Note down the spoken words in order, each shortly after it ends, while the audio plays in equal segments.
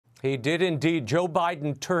He did indeed. Joe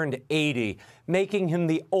Biden turned 80, making him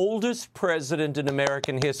the oldest president in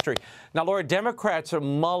American history. Now, Laura, Democrats are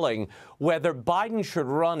mulling whether Biden should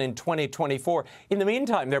run in 2024. In the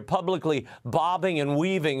meantime, they're publicly bobbing and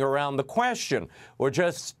weaving around the question, or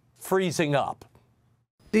just freezing up.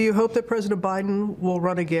 Do you hope that President Biden will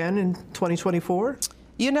run again in 2024?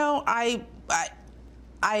 You know, I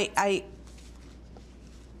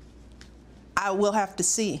will have to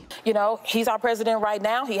see. You know, he's our president right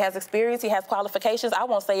now. He has experience. He has qualifications. I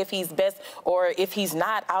won't say if he's best or if he's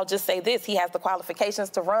not. I'll just say this. He has the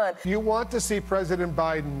qualifications to run. You want to see President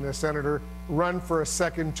Biden, Senator, run for a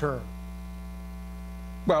second term?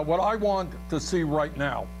 Well, what I want to see right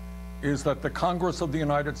now is that the Congress of the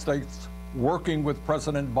United States working with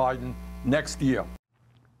President Biden next year.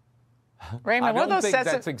 Raymond, I don't think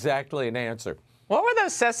that's exactly an answer. What were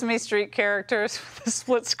those Sesame Street characters with the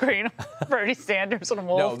split screen of Bernie Sanders and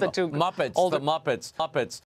Wolf? No, the two Muppets. The Muppets.